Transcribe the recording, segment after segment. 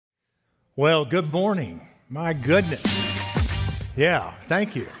Well, good morning. My goodness. Yeah,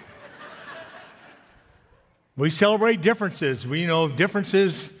 thank you. We celebrate differences. We know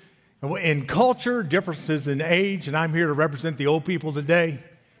differences in culture, differences in age, and I'm here to represent the old people today.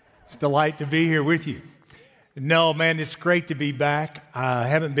 It's a delight to be here with you. No, man, it's great to be back. I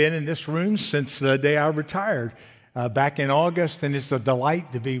haven't been in this room since the day I retired back in August, and it's a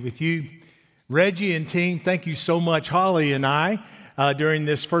delight to be with you. Reggie and team, thank you so much. Holly and I, during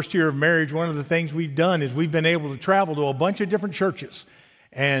this first year of marriage, one of the things we've done is we've been able to travel to a bunch of different churches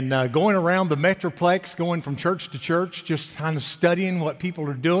and going around the Metroplex, going from church to church, just kind of studying what people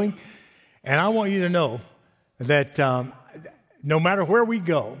are doing. And I want you to know that no matter where we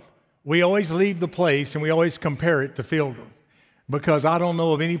go, we always leave the place and we always compare it to Fieldroom, because I don't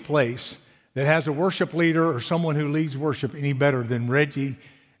know of any place that has a worship leader or someone who leads worship any better than Reggie.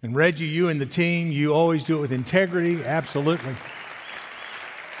 And Reggie, you and the team, you always do it with integrity, absolutely.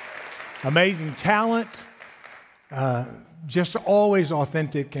 Amazing talent, just always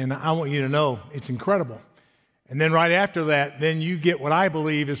authentic, and I want you to know it's incredible. And then right after that, then you get what I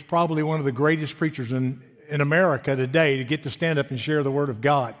believe is probably one of the greatest preachers in America today to get to stand up and share the Word of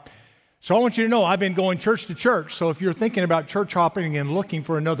God. So I want you to know I've been going church to church, so if you're thinking about church hopping and looking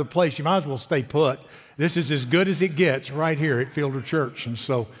for another place, you might as well stay put. This is as good as it gets right here at Fielder Church, and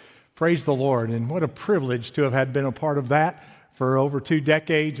so praise the Lord. And what a privilege to have had been a part of that for over 2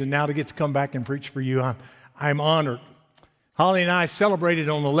 decades, and now to get to come back and preach for you, I'm honored. Holly and I celebrated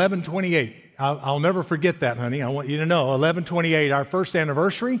on 11/28. I'll never forget that, honey. I want you to know, 11/28, our first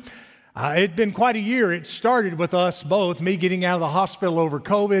anniversary. It'd been quite a year. It started with us both, me getting out of the hospital over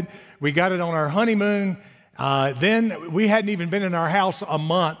COVID. We got it on our honeymoon. Then we hadn't even been in our house a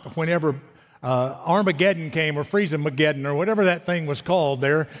month whenever Armageddon came, or Freeze-Mageddon, or whatever that thing was called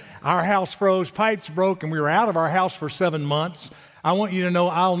there. Our house froze, pipes broke, and we were out of our house for 7 months. I want you to know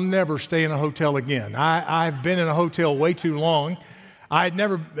I'll never stay in a hotel again. I've been in a hotel way too long. I had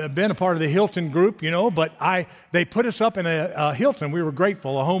never been a part of the Hilton group, but they put us up in a Hilton. We were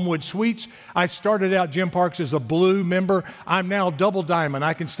grateful, a Homewood Suites. I started out Jim Parks as a Blue member. I'm now double diamond.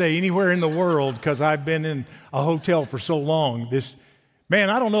 I can stay anywhere in the world because I've been in a hotel for so long. Man,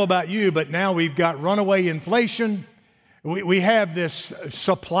 I don't know about you, but now we've got runaway inflation. We have this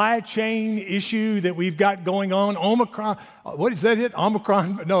supply chain issue that we've got going on. Omicron, what is that it?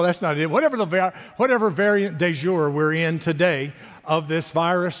 Omicron? No, that's not it. Whatever variant du jour we're in today of this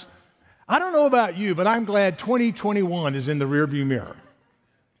virus. I don't know about you, but I'm glad 2021 is in the rearview mirror.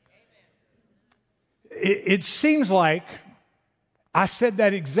 It seems like I said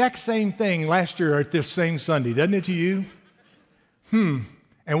that exact same thing last year at this same Sunday, doesn't it to you?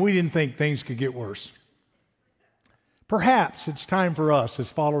 And we didn't think things could get worse. Perhaps it's time for us as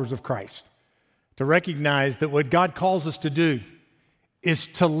followers of Christ to recognize that what God calls us to do is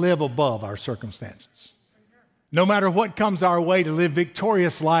to live above our circumstances. No matter what comes our way, to live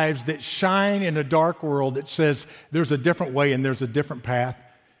victorious lives that shine in a dark world that says there's a different way and there's a different path.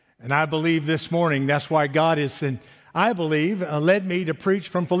 And I believe this morning that's why God is, led me to preach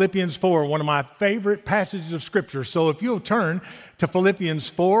from Philippians 4, one of my favorite passages of Scripture. So if you'll turn to Philippians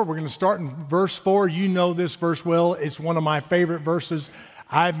 4, we're going to start in verse 4. You know this verse well. It's one of my favorite verses.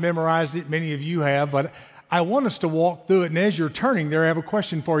 I've memorized it. Many of you have. But I want us to walk through it. And as you're turning there, I have a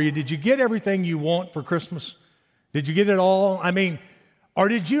question for you. Did you get everything you want for Christmas? Did you get it all? Or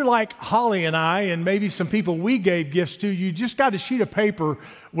did you, like Holly and I and maybe some people we gave gifts to, you just got a sheet of paper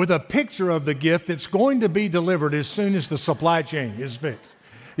with a picture of the gift that's going to be delivered as soon as the supply chain is fixed?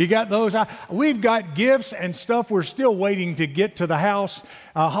 You got those? We've got gifts and stuff we're still waiting to get to the house.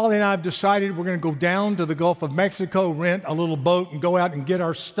 Holly and I have decided we're going to go down to the Gulf of Mexico, rent a little boat, and go out and get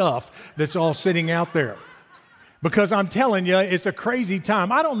our stuff that's all sitting out there. Because I'm telling you, it's a crazy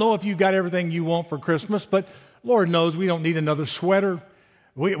time. I don't know if you got everything you want for Christmas, but Lord knows we don't need another sweater.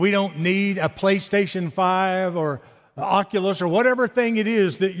 We don't need a PlayStation 5 or Oculus or whatever thing it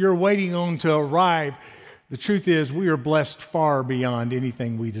is that you're waiting on to arrive. The truth is we are blessed far beyond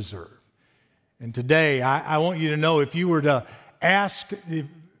anything we deserve. And today I want you to know, if you were to ask the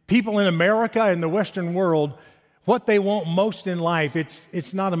people in America and the Western world what they want most in life,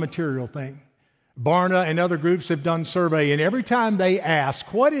 it's not a material thing. Barna and other groups have done survey, and every time they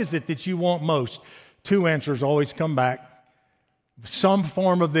ask, what is it that you want most? 2 answers always come back. Some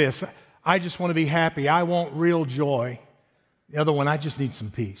form of this. I just want to be happy. I want real joy. The other one, I just need some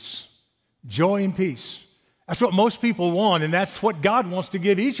peace. Joy and peace. That's what most people want, and that's what God wants to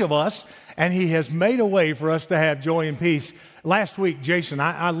give each of us, and He has made a way for us to have joy and peace. Last week, Jason,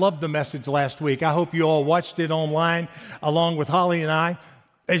 I loved the message last week. I hope you all watched it online along with Holly and I,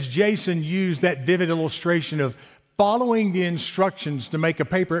 as Jason used that vivid illustration of following the instructions to make a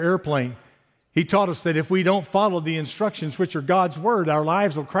paper airplane. He taught us that if we don't follow the instructions, which are God's word, our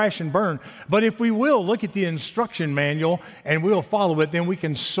lives will crash and burn. But if we will look at the instruction manual and we'll follow it, then we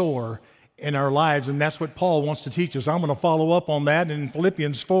can soar in our lives. And that's what Paul wants to teach us. I'm going to follow up on that. And in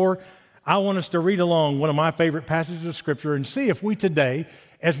Philippians 4, I want us to read along one of my favorite passages of Scripture and see if we today,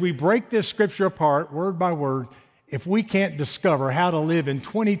 as we break this Scripture apart word by word, if we can't discover how to live in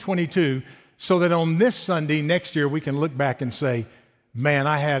 2022 so that on this Sunday next year we can look back and say, man,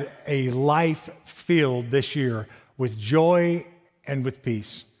 I had a life filled this year with joy and with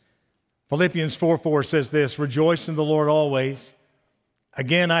peace. Philippians 4:4 says this, rejoice in the Lord always.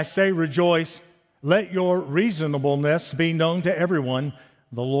 Again, I say rejoice. Let your reasonableness be known to everyone.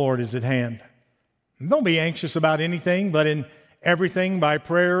 The Lord is at hand. Don't be anxious about anything, but in everything by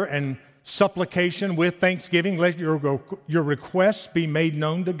prayer and supplication with thanksgiving, let your requests be made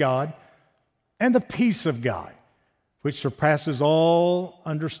known to God. And the peace of God, which surpasses all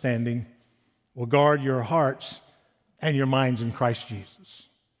understanding, will guard your hearts and your minds in Christ Jesus.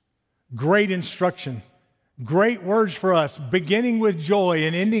 Great instruction, great words for us, beginning with joy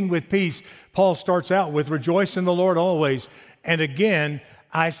and ending with peace. Paul starts out with rejoice in the Lord always. And again,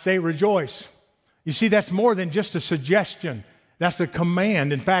 I say rejoice. You see, that's more than just a suggestion. That's a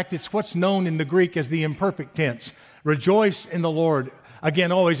command. In fact, it's what's known in the Greek as the imperfect tense. Rejoice in the Lord.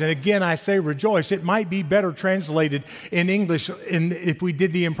 Again, always, and again, I say rejoice. It might be better translated in English if we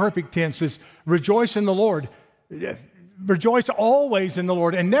did the imperfect tenses. Rejoice in the Lord. Rejoice always in the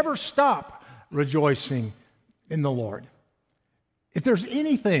Lord and never stop rejoicing in the Lord. If there's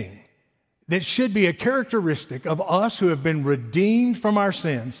anything that should be a characteristic of us who have been redeemed from our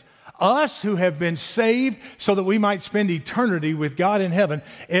sins, us who have been saved so that we might spend eternity with God in heaven,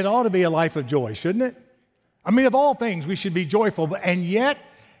 it ought to be a life of joy, shouldn't it? I mean, of all things, we should be joyful. And yet,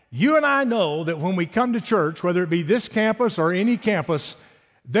 you and I know that when we come to church, whether it be this campus or any campus,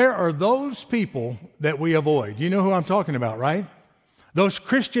 there are those people that we avoid. You know who I'm talking about, right? Those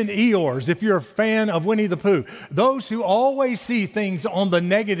Christian Eeyores, if you're a fan of Winnie the Pooh, those who always see things on the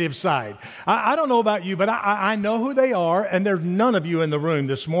negative side. I don't know about you, but I know who they are, and there's none of you in the room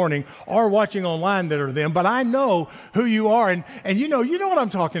this morning or watching online that are them, but I know who you are, and you know what I'm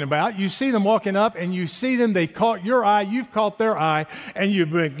talking about. You see them walking up, and you see them, they caught your eye, you've caught their eye, and you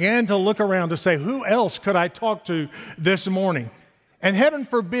begin to look around to say, who else could I talk to this morning? And heaven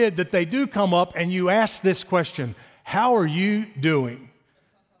forbid that they do come up and you ask this question, how are you doing?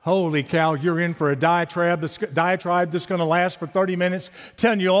 Holy cow, you're in for a diatribe that's going to last for 30 minutes,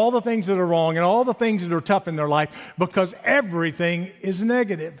 telling you all the things that are wrong and all the things that are tough in their life because everything is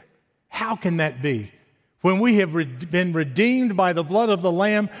negative. How can that be? When we have been redeemed by the blood of the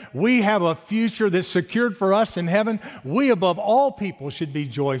Lamb, we have a future that's secured for us in heaven. We, above all people, should be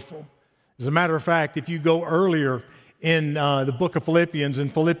joyful. As a matter of fact, if you go earlier in the book of Philippians, in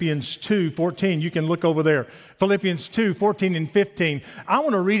Philippians 2:14. You can look over there. Philippians 2:14 and 15. I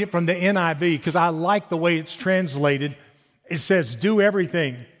want to read it from the NIV because I like the way it's translated. It says, do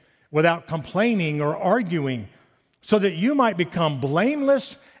everything without complaining or arguing, so that you might become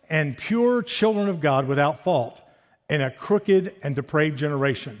blameless and pure children of God without fault in a crooked and depraved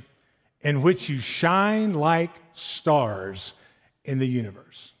generation, in which you shine like stars in the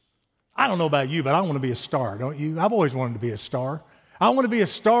universe. I don't know about you, but I want to be a star, don't you? I've always wanted to be a star. I want to be a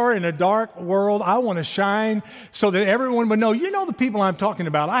star in a dark world. I want to shine so that everyone would know. You know the people I'm talking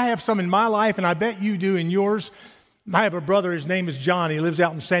about. I have some in my life, and I bet you do in yours. I have a brother, his name is John. He lives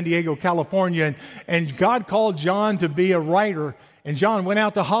out in San Diego, California, and God called John to be a writer. And John went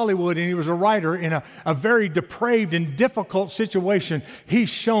out to Hollywood, and he was a writer in a very depraved and difficult situation. He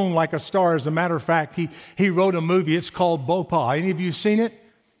shone like a star. As a matter of fact, he wrote a movie. It's called Bhopal. Any of you seen it?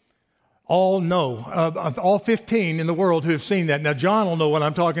 All know, all 15 in the world who have seen that. Now, John will know what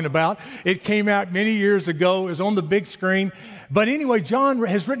I'm talking about. It came out many years ago. It was on the big screen. But anyway, John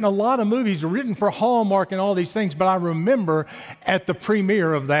has written a lot of movies, written for Hallmark and all these things. But I remember at the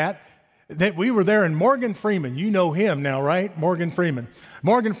premiere of that we were there, and Morgan Freeman, you know him now, right? Morgan Freeman.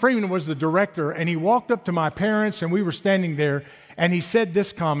 Morgan Freeman was the director, and he walked up to my parents, and we were standing there, and he said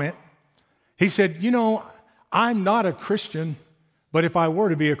this comment. He said, you know, I'm not a Christian, but if I were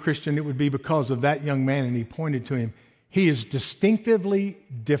to be a Christian, it would be because of that young man. And he pointed to him. He is distinctively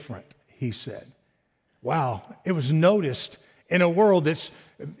different, he said. Wow, it was noticed in a world that's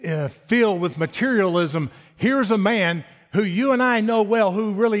filled with materialism. Here's a man who you and I know well,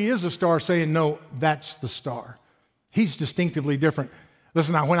 who really is a star, saying, no, that's the star. He's distinctively different.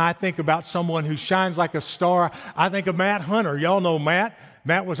 Listen, when I think about someone who shines like a star, I think of Matt Hunter. Y'all know Matt.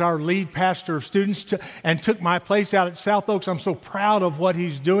 Matt was our lead pastor of students and took my place out at South Oaks. I'm so proud of what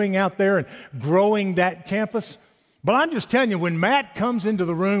he's doing out there and growing that campus. But I'm just telling you, when Matt comes into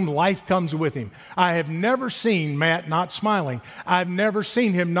the room, life comes with him. I have never seen Matt not smiling. I've never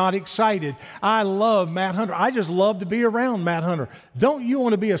seen him not excited. I love Matt Hunter. I just love to be around Matt Hunter. Don't you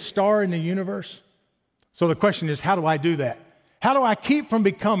want to be a star in the universe? So the question is, how do I do that? How do I keep from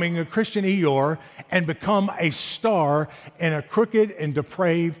becoming a Christian Eeyore and become a star in a crooked and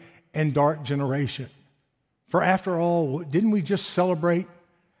depraved and dark generation? For after all, didn't we just celebrate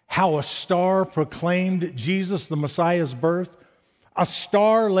how a star proclaimed Jesus, the Messiah's birth? A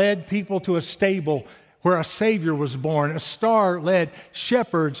star led people to a stable where a Savior was born. A star led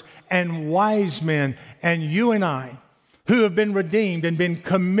shepherds and wise men and you and I, who have been redeemed and been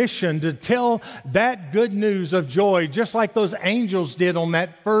commissioned to tell that good news of joy, just like those angels did on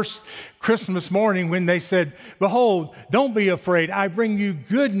that first Christmas morning when they said, "Behold, don't be afraid. I bring you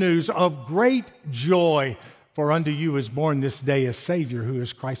good news of great joy. For unto you is born this day a Savior who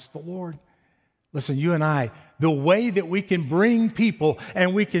is Christ the Lord." Listen, you and I, the way that we can bring people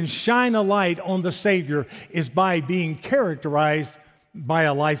and we can shine a light on the Savior is by being characterized by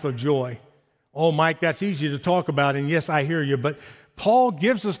a life of joy. Oh, Mike, that's easy to talk about, and yes, I hear you, but Paul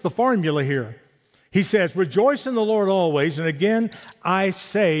gives us the formula here. He says, "Rejoice in the Lord always," and again, I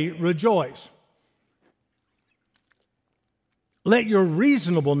say rejoice. "Let your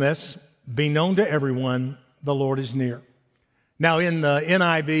reasonableness be known to everyone. The Lord is near." Now, in the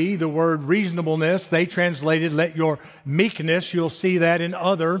NIV, the word reasonableness, they translated, "let your meekness." You'll see that in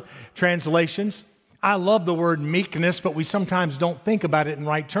other translations. I love the word meekness, but we sometimes don't think about it in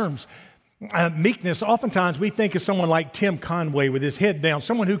right terms. Meekness, oftentimes we think of someone like Tim Conway with his head down,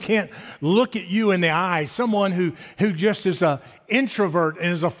 someone who can't look at you in the eye, someone who just is an introvert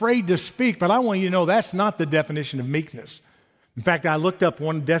and is afraid to speak. But I want you to know that's not the definition of meekness. In fact, I looked up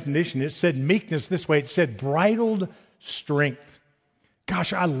one definition. It said meekness this way. It said bridled strength.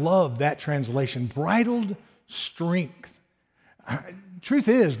 Gosh, I love that translation, bridled strength. Truth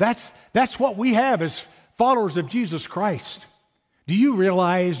is, that's what we have as followers of Jesus Christ. Do you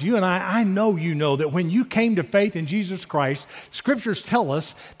realize, you and I know you know that when you came to faith in Jesus Christ, scriptures tell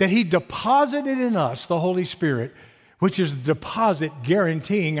us that He deposited in us the Holy Spirit, which is the deposit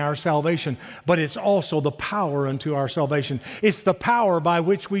guaranteeing our salvation, but it's also the power unto our salvation. It's the power by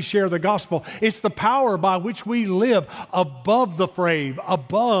which we share the gospel. It's the power by which we live above the fray,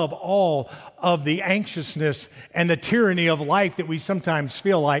 above all of the anxiousness and the tyranny of life that we sometimes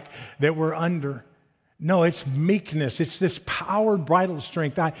feel like that we're under. No, it's meekness. It's this powered bridled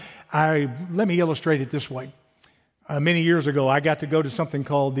strength. Let me illustrate it this way. Many years ago, I got to go to something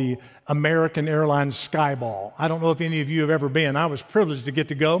called the American Airlines Skyball. I don't know if any of you have ever been. I was privileged to get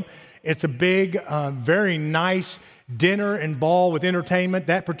to go. It's a big, very nice dinner and ball with entertainment.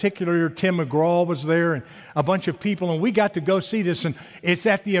 That particular year, Tim McGraw was there and a bunch of people, and we got to go see this. And it's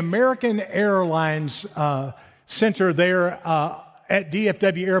at the American Airlines Center there at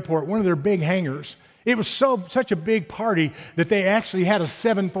DFW Airport, one of their big hangars. It was such a big party that they actually had a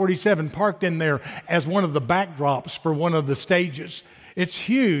 747 parked in there as one of the backdrops for one of the stages. It's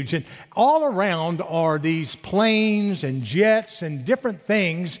huge. And all around are these planes and jets and different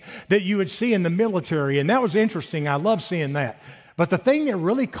things that you would see in the military. And that was interesting. I love seeing that. But the thing that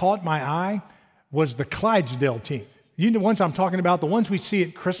really caught my eye was the Clydesdale team. You know the ones I'm talking about, the ones we see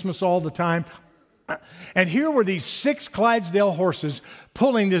at Christmas all the time. And here were these 6 Clydesdale horses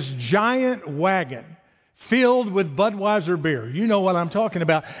pulling this giant wagon filled with Budweiser beer. You know what I'm talking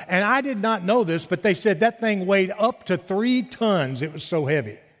about. And I did not know this, but they said that thing weighed up to 3 tons. It was so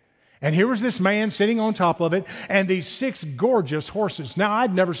heavy. And here was this man sitting on top of it and these 6 gorgeous horses. Now,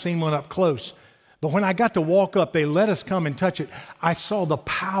 I'd never seen one up close. But when I got to walk up, they let us come and touch it. I saw the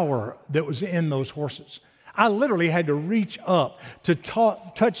power that was in those horses. I literally had to reach up to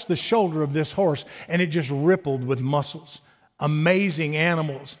touch the shoulder of this horse, and it just rippled with muscles. Amazing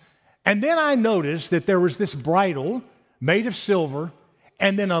animals. And then I noticed that there was this bridle made of silver,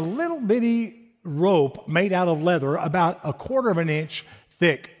 and then a little bitty rope made out of leather, about 1/4 of an inch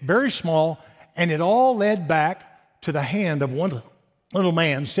thick, very small, and it all led back to the hand of one little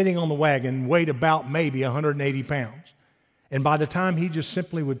man sitting on the wagon, weighed about maybe 180 pounds. And by the time he just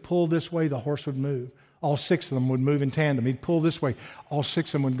simply would pull this way, the horse would move. All 6 of them would move in tandem. He'd pull this way. All 6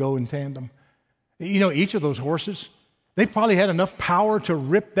 of them would go in tandem. You know, each of those horses, they probably had enough power to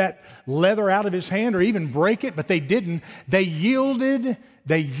rip that leather out of his hand or even break it, but they didn't. They yielded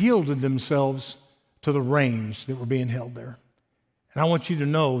themselves to the reins that were being held there. And I want you to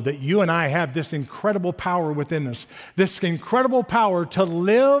know that you and I have this incredible power within us, this incredible power to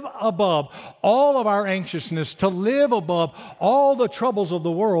live above all of our anxiousness, to live above all the troubles of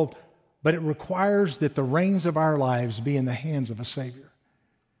the world. But it requires that the reins of our lives be in the hands of a Savior.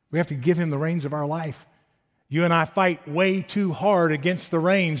 We have to give Him the reins of our life. You and I fight way too hard against the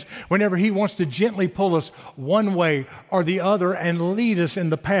reins whenever He wants to gently pull us one way or the other and lead us in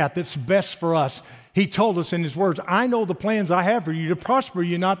the path that's best for us. He told us in His words, I know the plans I have for you to prosper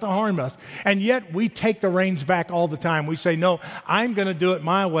you, not to harm us. And yet we take the reins back all the time. We say, no, I'm going to do it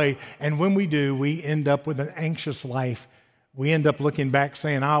my way. And when we do, we end up with an anxious life. We end up looking back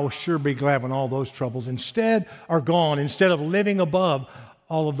saying, I will sure be glad when all those troubles instead are gone, instead of living above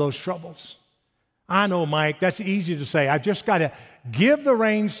all of those troubles. I know, Mike, that's easy to say. I've just got to give the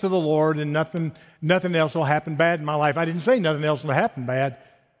reins to the Lord and nothing else will happen bad in my life. I didn't say nothing else will happen bad.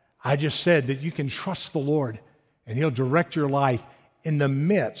 I just said that you can trust the Lord and He'll direct your life in the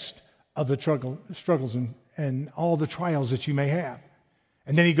midst of the struggles and all the trials that you may have.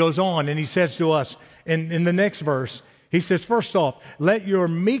 And then He goes on and He says to us in the next verse, He says, first off, let your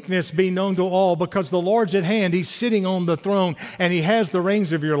meekness be known to all because the Lord's at hand. He's sitting on the throne and He has the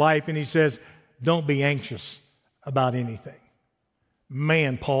reins of your life. And He says, don't be anxious about anything.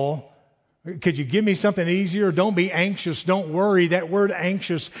 Man, Paul, could you give me something easier? Don't be anxious. Don't worry. That word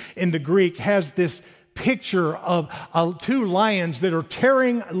anxious in the Greek has this picture of two lions that are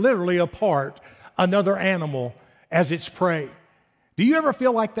tearing literally apart another animal as its prey. Do you ever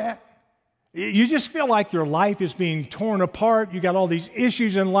feel like that? You just feel like your life is being torn apart. You got all these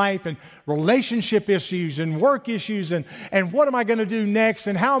issues in life and relationship issues and work issues and what am I going to do next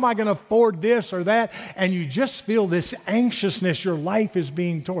and how am I going to afford this or that? And you just feel this anxiousness. Your life is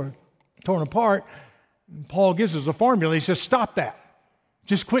being torn apart. And Paul gives us a formula. He says, stop that.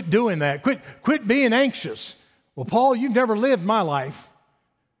 Just quit doing that. Quit being anxious. Well, Paul, you've never lived my life.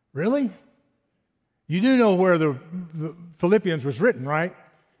 Really? You do know where the Philippians was written, right?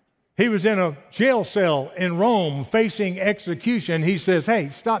 He was in a jail cell in Rome facing execution. He says, hey,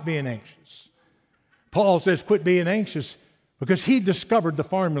 stop being anxious. Paul says, quit being anxious because he discovered the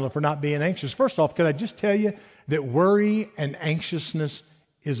formula for not being anxious. First off, could I just tell you that worry and anxiousness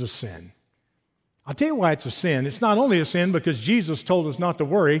is a sin? I'll tell you why it's a sin. It's not only a sin because Jesus told us not to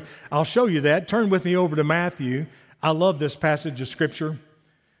worry. I'll show you that. Turn with me over to Matthew. I love this passage of Scripture.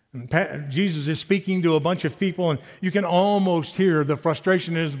 Jesus is speaking to a bunch of people, and you can almost hear the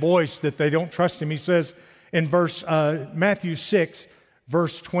frustration in His voice that they don't trust Him. He says in Matthew 6,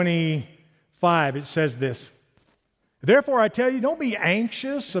 verse 25, it says this, therefore I tell you, don't be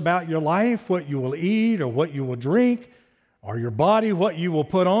anxious about your life, what you will eat or what you will drink, or your body, what you will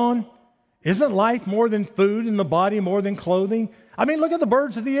put on. Isn't life more than food and the body more than clothing? I mean, look at the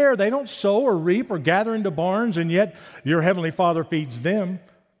birds of the air. They don't sow or reap or gather into barns, and yet your heavenly Father feeds them.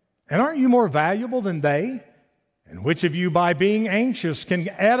 And aren't you more valuable than they? And which of you, by being anxious, can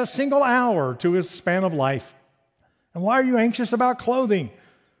add a single hour to his span of life? And why are you anxious about clothing?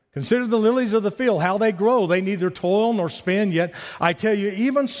 Consider the lilies of the field, how they grow. They neither toil nor spin. Yet I tell you,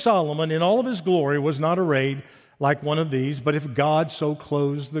 even Solomon in all of his glory was not arrayed like one of these. But if God so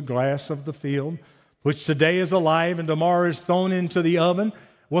clothes the grass of the field, which today is alive and tomorrow is thrown into the oven,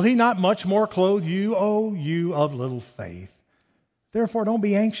 will He not much more clothe you, O you of little faith? Therefore, don't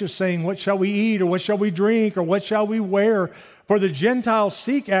be anxious, saying, what shall we eat, or what shall we drink, or what shall we wear? For the Gentiles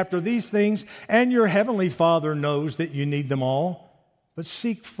seek after these things, and your heavenly Father knows that you need them all. But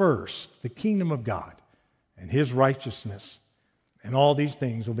seek first the kingdom of God and His righteousness, and all these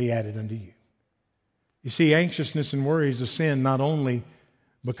things will be added unto you. You see, anxiousness and worry is a sin not only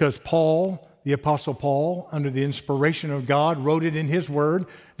because Paul, the Apostle Paul, under the inspiration of God, wrote it in his word,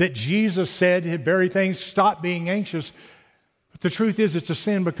 that Jesus said the very things, stop being anxious. The truth is, it's a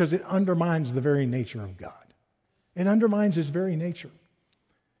sin because it undermines the very nature of God. It undermines His very nature.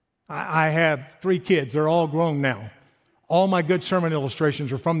 I have 3 kids. They're all grown now. All my good sermon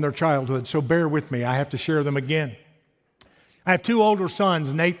illustrations are from their childhood, so bear with me. I have to share them again. I have 2 older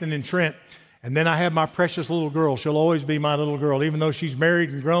sons, Nathan and Trent, and then I have my precious little girl. She'll always be my little girl, even though she's married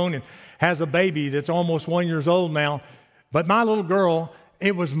and grown and has a baby that's almost 1 year old now. But my little girl,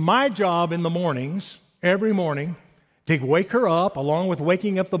 it was my job in the mornings, every morning, to wake her up, along with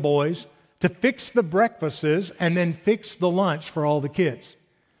waking up the boys, to fix the breakfasts and then fix the lunch for all the kids.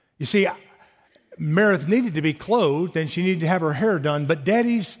 You see, Meredith needed to be clothed and she needed to have her hair done, but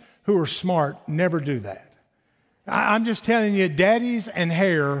daddies who are smart never do that. I'm just telling you, daddies and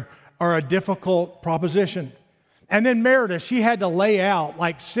hair are a difficult proposition. And then Meredith, she had to lay out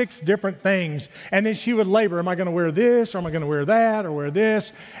like 6 different things. And then she would labor, am I going to wear this, or am I going to wear that, or wear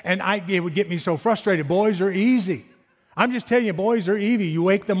this? And it would get me so frustrated. Boys are easy. I'm just telling you, boys are easy. You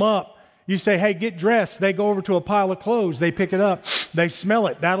wake them up. You say, hey, get dressed. They go over to a pile of clothes. They pick it up. They smell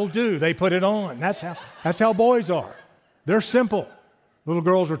it. That'll do. They put it on. That's how boys are. They're simple. Little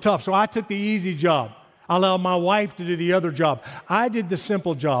girls are tough. So I took the easy job. I allowed my wife to do the other job. I did the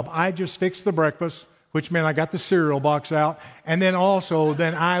simple job. I just fixed the breakfast, which meant I got the cereal box out, and then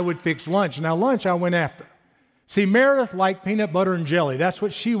I would fix lunch. Now, lunch I went after. See, Meredith liked peanut butter and jelly. That's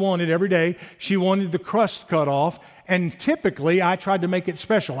what she wanted every day. She wanted the crust cut off, and typically I tried to make it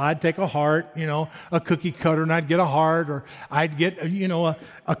special. I'd take a heart, a cookie cutter, and I'd get a heart, or I'd get,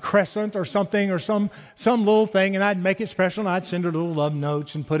 a crescent or something, or some little thing, and I'd make it special, and I'd send her little love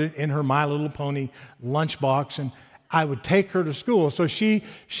notes and put it in her My Little Pony lunchbox, and I would take her to school. So she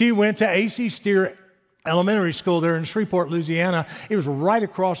went to A.C. Steer Elementary School there in Shreveport, Louisiana. It was right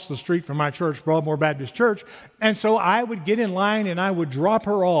across the street from my church, Broadmoor Baptist Church. And so I would get in line and I would drop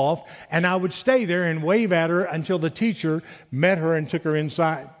her off, and I would stay there and wave at her until the teacher met her and took her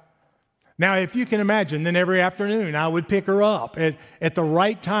inside. Now, if you can imagine, then every afternoon I would pick her up. At the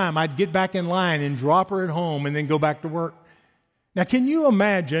right time, I'd get back in line and drop her at home and then go back to work. Now, can you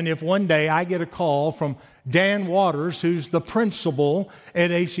imagine if one day I get a call from Dan Waters, who's the principal at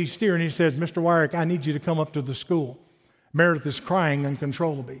A.C. Steer, and he says, Mr. Wyrick, I need you to come up to the school. Meredith is crying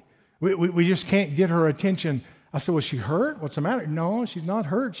uncontrollably. We just can't get her attention. I said, was she hurt? What's the matter? No, she's not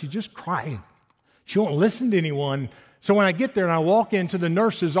hurt. She's just crying. She won't listen to anyone. So when I get there and I walk into the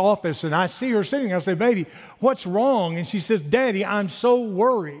nurse's office and I see her sitting, I say, baby, what's wrong? And she says, Daddy, I'm so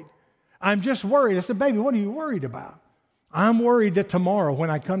worried. I'm just worried. I said, baby, what are you worried about? I'm worried that tomorrow when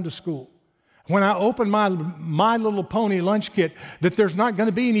I come to school, when I open my Little Pony lunch kit, that there's not going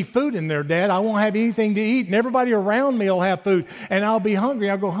to be any food in there, Dad. I won't have anything to eat, and everybody around me will have food, and I'll be hungry.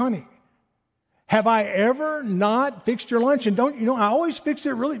 I'll go, honey, have I ever not fixed your lunch? And I always fix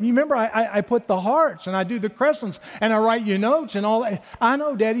it really. You remember, I put the hearts, and I do the crescents, and I write you notes and all that. I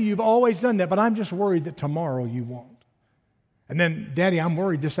know, Daddy, you've always done that, but I'm just worried that tomorrow you won't. And then, Daddy, I'm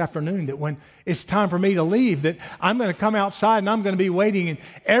worried this afternoon that when it's time for me to leave, that I'm going to come outside and I'm going to be waiting, and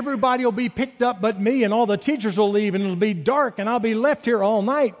everybody will be picked up but me, and all the teachers will leave, and it'll be dark, and I'll be left here all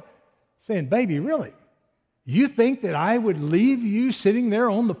night. Saying, baby, really? You think that I would leave you sitting there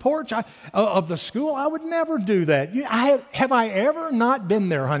on the porch of the school? I would never do that. Have I ever not been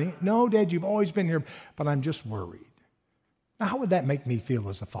there, honey? No, Dad, you've always been here, but I'm just worried. Now, how would that make me feel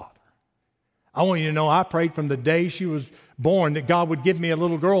as a father? I want you to know I prayed from the day she was born that God would give me a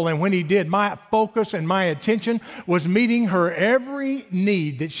little girl, and when He did, my focus and my attention was meeting her every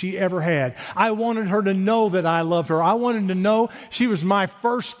need that she ever had. I wanted her to know that I loved her. I wanted to know she was my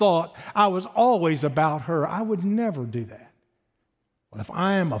first thought. I was always about her. I would never do that. Well, if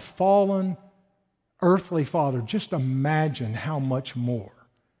I am a fallen earthly father, just imagine how much more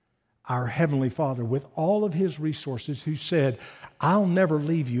our Heavenly Father, with all of His resources, who said, I'll never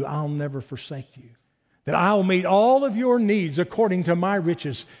leave you, I'll never forsake you, that I'll meet all of your needs according to my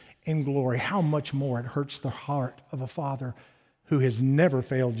riches in glory. How much more it hurts the heart of a father who has never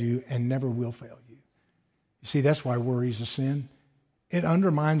failed you and never will fail you. You see, that's why worry is a sin. It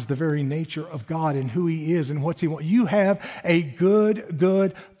undermines the very nature of God and who He is and what He wants. You have a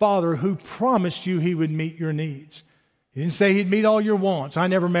good Father who promised you He would meet your needs. He didn't say He'd meet all your wants. I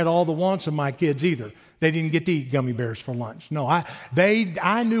never met all the wants of my kids either. They didn't get to eat gummy bears for lunch. No,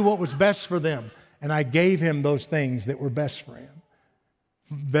 I knew what was best for them, and I gave him those things that were best for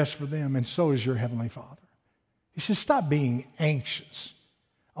them, and so is your Heavenly Father. He says, stop being anxious.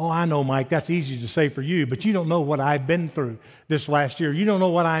 Oh, I know, Mike, that's easy to say for you, but you don't know what I've been through this last year. You don't know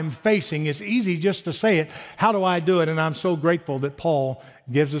what I'm facing. It's easy just to say it. How do I do it? And I'm so grateful that Paul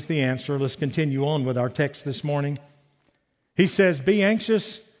gives us the answer. Let's continue on with our text this morning. He says, be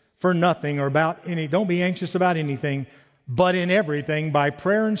anxious for nothing don't be anxious about anything, but in everything, by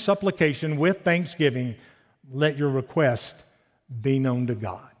prayer and supplication with thanksgiving, let your request be known to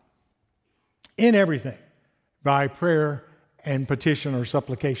God. In everything, by prayer and petition or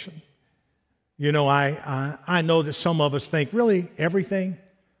supplication. You know, I know that some of us think, really, everything?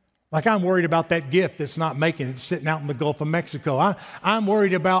 Like, I'm worried about that gift that's not making it, sitting out in the Gulf of Mexico. I'm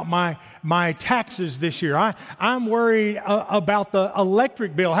worried about my taxes this year. I'm worried about the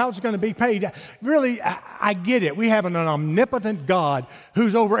electric bill, how it's going to be paid. Really, I get it. We have an omnipotent God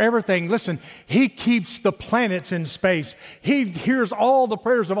who's over everything. Listen, He keeps the planets in space. He hears all the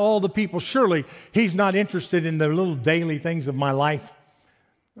prayers of all the people. Surely He's not interested in the little daily things of my life.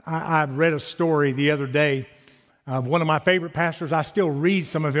 I read a story the other day. One of my favorite pastors, I still read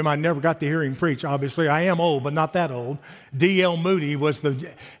some of him. I never got to hear him preach, obviously. I am old, but not that old. D.L. Moody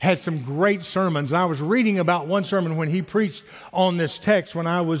had some great sermons. And I was reading about one sermon when he preached on this text when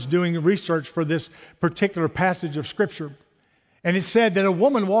I was doing research for this particular passage of Scripture. And it said that a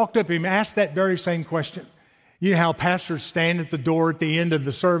woman walked up to him and asked that very same question. You know how pastors stand at the door at the end of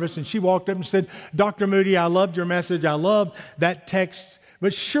the service, and she walked up and said, Dr. Moody, I loved your message. I loved that text,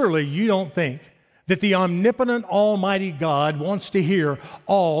 but surely you don't think that the omnipotent, almighty God wants to hear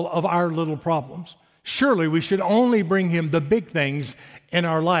all of our little problems. Surely we should only bring him the big things in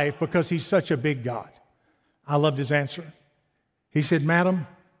our life because he's such a big God. I loved his answer. He said, Madam,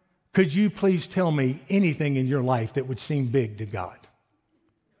 could you please tell me anything in your life that would seem big to God?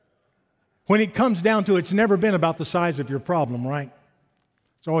 When it comes down to it, it's never been about the size of your problem, right?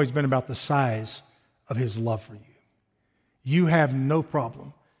 It's always been about the size of his love for you. You have no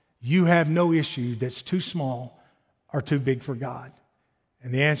problem. You have no issue that's too small or too big for God.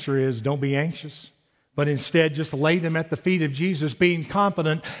 And the answer is, don't be anxious, but instead just lay them at the feet of Jesus, being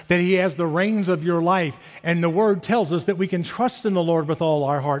confident that he has the reins of your life. And the word tells us that we can trust in the Lord with all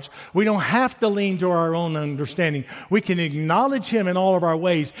our hearts. We don't have to lean to our own understanding. We can acknowledge him in all of our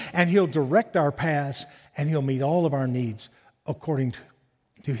ways, and he'll direct our paths, and he'll meet all of our needs according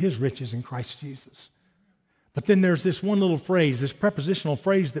to his riches in Christ Jesus. But then there's this one little phrase, this prepositional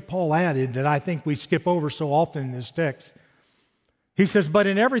phrase that Paul added that I think we skip over so often in this text. He says, but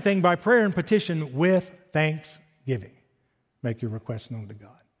in everything by prayer and petition with thanksgiving, make your requests known to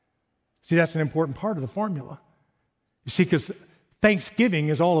God. See, that's an important part of the formula. You see, because thanksgiving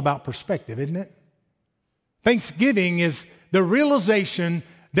is all about perspective, isn't it? Thanksgiving is the realization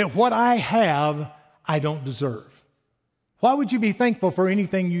that what I have, I don't deserve. Why would you be thankful for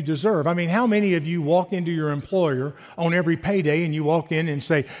anything you deserve? I mean, how many of you walk into your employer on every payday and you walk in and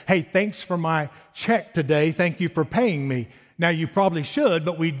say, hey, thanks for my check today. Thank you for paying me. Now, you probably should,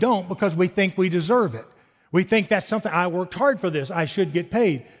 but we don't because we think we deserve it. We think that's something, I worked hard for this. I should get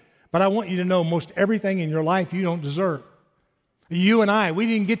paid. But I want you to know most everything in your life you don't deserve. You and I, we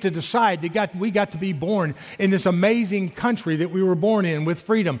didn't get to decide. We got to be born in this amazing country that we were born in with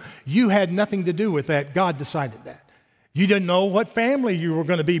freedom. You had nothing to do with that. God decided that. You didn't know what family you were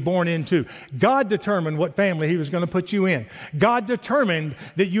going to be born into. God determined what family he was going to put you in. God determined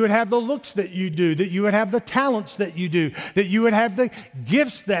that you would have the looks that you do, that you would have the talents that you do, that you would have the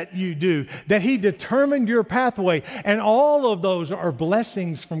gifts that you do, that he determined your pathway. And all of those are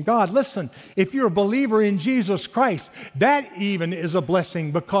blessings from God. Listen, if you're a believer in Jesus Christ, that even is a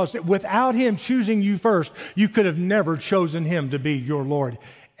blessing because without him choosing you first, you could have never chosen him to be your Lord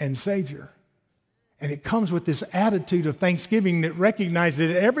and Savior. And it comes with this attitude of thanksgiving that recognizes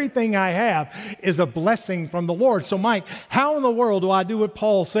that everything I have is a blessing from the Lord. So, Mike, how in the world do I do what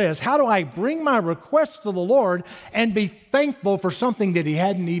Paul says? How do I bring my requests to the Lord and be thankful for something that he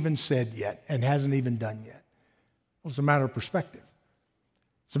hadn't even said yet and hasn't even done yet? Well, it's a matter of perspective.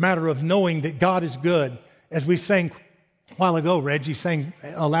 It's a matter of knowing that God is good. As we sang a while ago, Reggie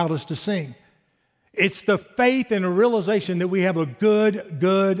allowed us to sing. It's the faith and a realization that we have a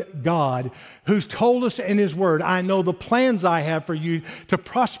good God who's told us in his word, I know the plans I have for you to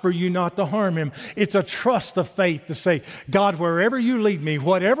prosper you, not to harm him. It's a trust of faith to say, God, wherever you lead me,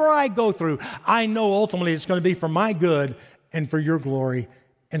 whatever I go through, I know ultimately it's going to be for my good and for your glory.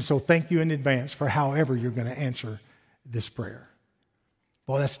 And so thank you in advance for however you're going to answer this prayer.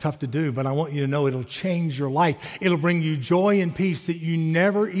 Well, that's tough to do, but I want you to know it'll change your life. It'll bring you joy and peace that you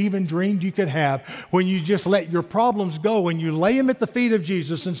never even dreamed you could have when you just let your problems go and you lay them at the feet of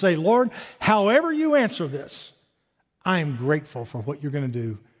Jesus and say, Lord, however you answer this, I am grateful for what you're going to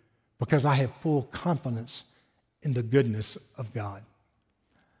do because I have full confidence in the goodness of God.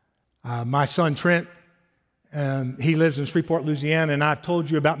 My son, Trent, he lives in Shreveport, Louisiana, and I've told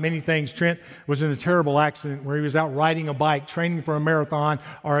you about many things. Trent was in a terrible accident where he was out riding a bike, training for a marathon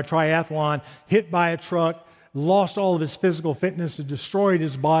or a triathlon, hit by a truck, lost all of his physical fitness, and destroyed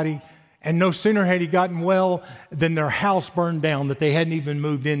his body. And no sooner had he gotten well than their house burned down that they hadn't even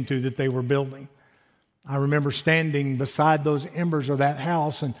moved into that they were building. I remember standing beside those embers of that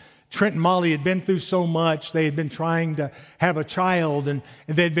house, and Trent and Molly had been through so much. They had been trying to have a child, and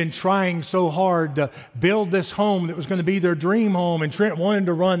they'd been trying so hard to build this home that was going to be their dream home. And Trent wanted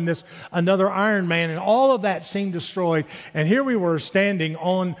to run another Ironman, and all of that seemed destroyed. And here we were standing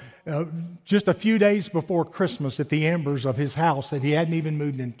on just a few days before Christmas at the embers of his house that he hadn't even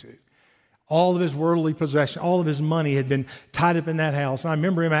moved into. All of his worldly possession, all of his money had been tied up in that house. And I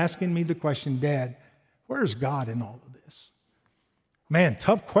remember him asking me the question, Dad, where's God in all of this? Man,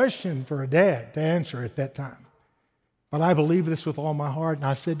 tough question for a dad to answer at that time. But I believe this with all my heart. And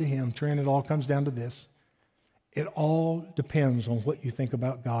I said to him, Trent, it all comes down to this. It all depends on what you think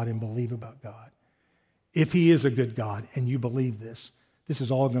about God and believe about God. If he is a good God and you believe this is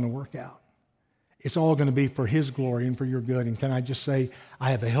all going to work out. It's all going to be for his glory and for your good. And can I just say, I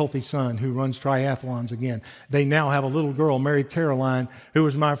have a healthy son who runs triathlons again. They now have a little girl, Mary Caroline, who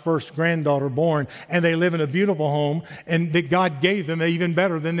was my first granddaughter born, and they live in a beautiful home, and that God gave them even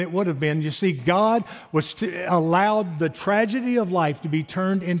better than it would have been. You see, God allowed the tragedy of life to be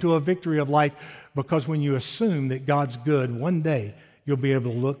turned into a victory of life, because when you assume that God's good, one day you'll be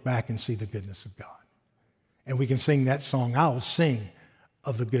able to look back and see the goodness of God. And we can sing that song, I'll sing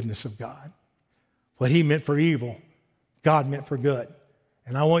of the goodness of God. What he meant for evil, God meant for good.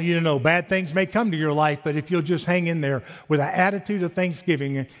 And I want you to know, bad things may come to your life, but if you'll just hang in there with an attitude of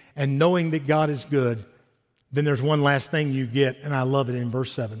thanksgiving and knowing that God is good, then there's one last thing you get, and I love it in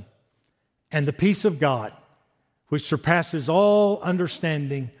verse 7. And the peace of God, which surpasses all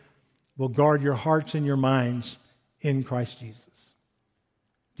understanding, will guard your hearts and your minds in Christ Jesus.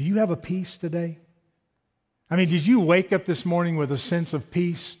 Do you have a peace today? I mean, did you wake up this morning with a sense of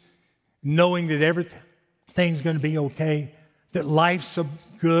peace, knowing that everything's going to be okay, that life's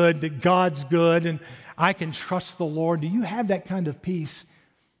good, that God's good, and I can trust the Lord? Do you have that kind of peace?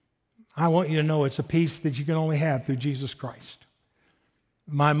 I want you to know it's a peace that you can only have through Jesus Christ.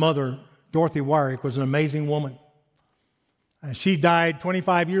 My mother, Dorothy Wyrick, was an amazing woman. She died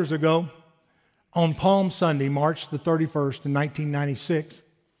 25 years ago on Palm Sunday, March the 31st in 1996.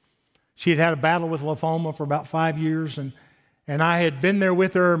 She had had a battle with lymphoma for about 5 years, and I had been there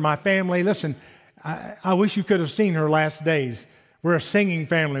with her, my family. Listen, I wish you could have seen her last days. We're a singing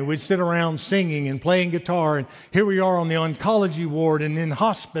family. We'd sit around singing and playing guitar, and here we are on the oncology ward and in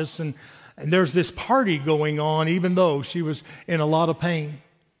hospice, and there's this party going on, even though she was in a lot of pain.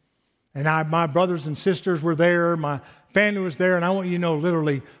 And my brothers and sisters were there, my family was there, and I want you to know,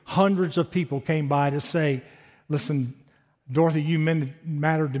 literally hundreds of people came by to say, listen, Dorothy, you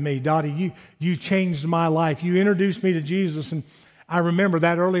mattered to me. Dottie, you changed my life. You introduced me to Jesus. And I remember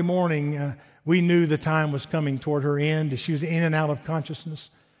that early morning, we knew the time was coming toward her end. She was in and out of consciousness.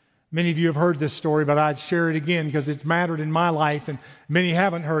 Many of you have heard this story, but I'd share it again because it's mattered in my life, and many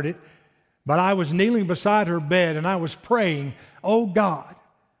haven't heard it. But I was kneeling beside her bed, and I was praying, oh God,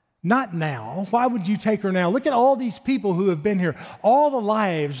 not now. Why would you take her now? Look at all these people who have been here, all the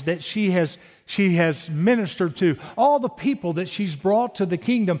lives that she has ministered to, all the people that she's brought to the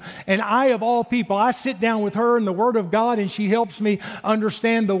kingdom. And I, of all people, I sit down with her in the Word of God, and she helps me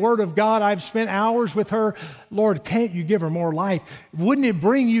understand the Word of God. I've spent hours with her. Lord, can't you give her more life? Wouldn't it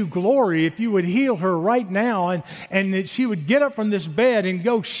bring you glory if you would heal her right now, and that she would get up from this bed and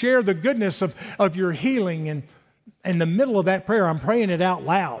go share the goodness of your healing? And in the middle of that prayer, I'm praying it out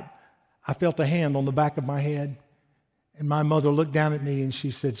loud. I felt a hand on the back of my head, and my mother looked down at me and she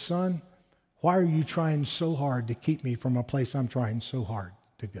said, son, why are you trying so hard to keep me from a place I'm trying so hard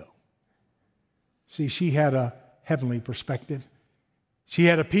to go? See, she had a heavenly perspective. She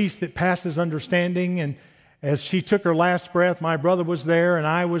had a peace that passes understanding, and as she took her last breath, my brother was there, and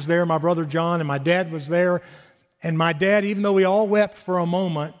I was there, my brother John, and my dad was there. And my dad, even though we all wept for a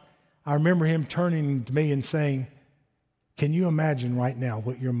moment, I remember him turning to me and saying, can you imagine right now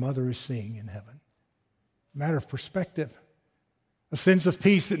what your mother is seeing in heaven? Matter of perspective. A sense of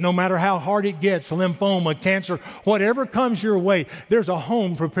peace that no matter how hard it gets, lymphoma, cancer, whatever comes your way, there's a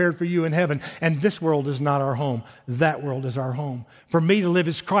home prepared for you in heaven. And this world is not our home. That world is our home. For me to live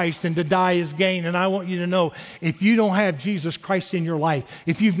is Christ and to die is gain. And I want you to know, if you don't have Jesus Christ in your life,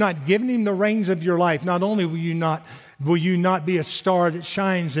 if you've not given him the reins of your life, not only will you not be a star that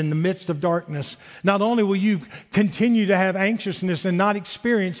shines in the midst of darkness? Not only will you continue to have anxiousness and not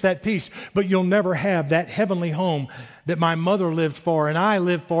experience that peace, but you'll never have that heavenly home that my mother lived for and I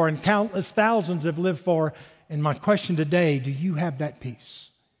lived for and countless thousands have lived for. And my question today, do you have that peace?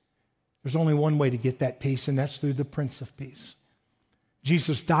 There's only one way to get that peace, and that's through the Prince of Peace.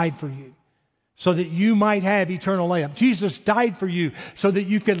 Jesus died for you so that you might have eternal life. Jesus died for you so that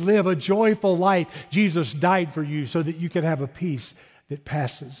you could live a joyful life. Jesus died for you so that you could have a peace that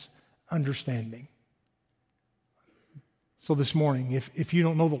passes understanding. So this morning, if you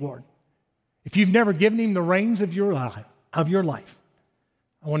don't know the Lord, if you've never given him the reins of your life, I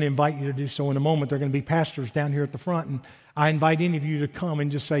want to invite you to do so in a moment. There are going to be pastors down here at the front, and I invite any of you to come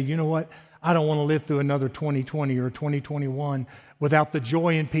and just say, you know what? I don't want to live through another 2020 or 2021 without the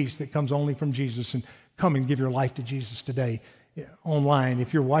joy and peace that comes only from Jesus. And come and give your life to Jesus today online.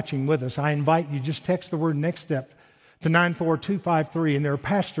 If you're watching with us, I invite you, just text the word Next Step to 94253, and there are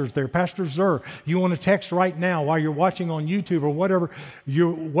pastors there. Pastor Zur, you want to text right now while you're watching on YouTube or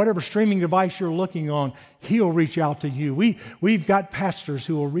whatever streaming device you're looking on, he'll reach out to you. We've got pastors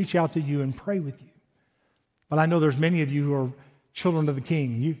who will reach out to you and pray with you. But I know there's many of you who are children of the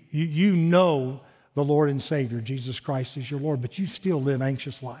King. You know the Lord and Savior, Jesus Christ is your Lord, but you still live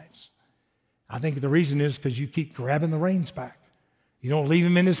anxious lives. I think the reason is because you keep grabbing the reins back. You don't leave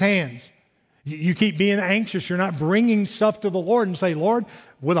him in his hands. You keep being anxious. You're not bringing stuff to the Lord and say, Lord,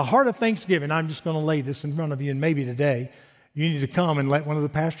 with a heart of thanksgiving, I'm just going to lay this in front of you, and maybe today you need to come and let one of the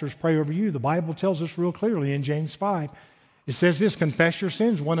pastors pray over you. The Bible tells us real clearly in James 5, It says this, confess your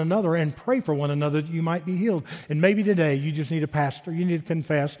sins one another and pray for one another that you might be healed. And maybe today you just need a pastor. You need to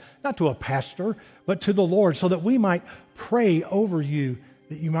confess, not to a pastor, but to the Lord, so that we might pray over you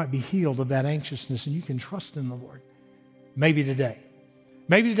that you might be healed of that anxiousness and you can trust in the Lord. Maybe today.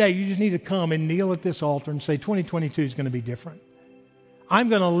 Maybe today you just need to come and kneel at this altar and say, 2022 is going to be different. I'm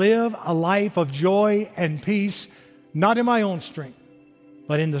going to live a life of joy and peace, not in my own strength,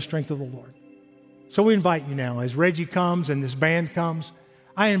 but in the strength of the Lord. So we invite you now, as Reggie comes and this band comes,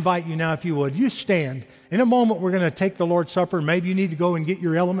 I invite you now, if you would, you stand. In a moment, we're going to take the Lord's Supper. Maybe you need to go and get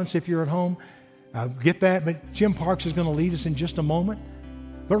your elements if you're at home. Get that, but Jim Parks is going to lead us in just a moment.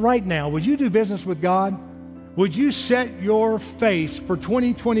 But right now, would you do business with God? Would you set your face for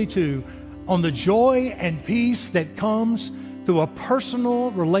 2022 on the joy and peace that comes through a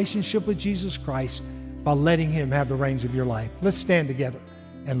personal relationship with Jesus Christ by letting Him have the reins of your life? Let's stand together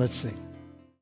and let's sing.